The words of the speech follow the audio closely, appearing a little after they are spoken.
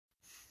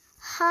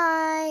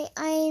Hi,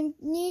 I'm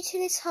new to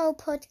this whole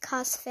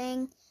podcast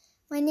thing.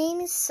 My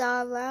name is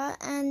Sarah,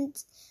 and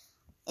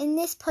in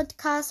this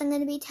podcast I'm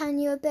going to be telling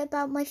you a bit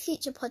about my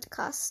future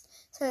podcast.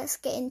 So let's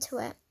get into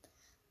it.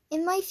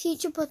 In my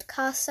future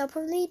podcast, I'll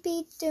probably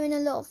be doing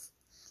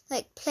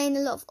playing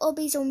a lot of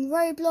obbies on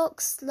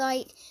ROBLOX,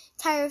 like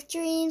Tower of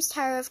Dreams,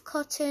 Tower of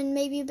Cotton,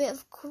 maybe a bit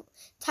of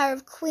Tower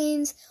of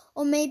Queens,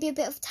 or maybe a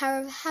bit of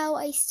Tower of Hell.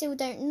 I still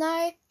don't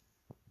know.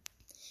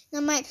 I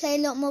might play a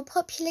lot more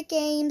popular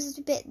games,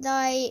 a bit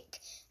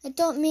like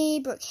Adopt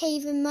Me,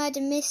 Brookhaven,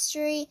 Murder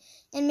Mystery,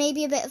 and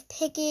maybe a bit of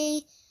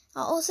Piggy.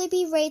 I'll also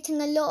be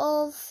rating a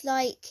lot of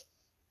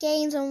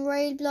games on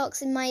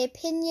ROBLOX in my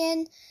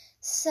opinion.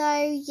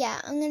 So yeah,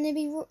 I'm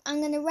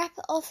gonna wrap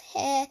it off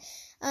here.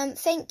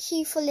 Thank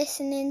you for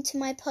listening to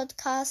my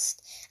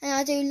podcast, and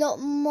I'll do a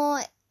lot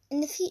more in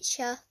the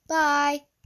future. Bye.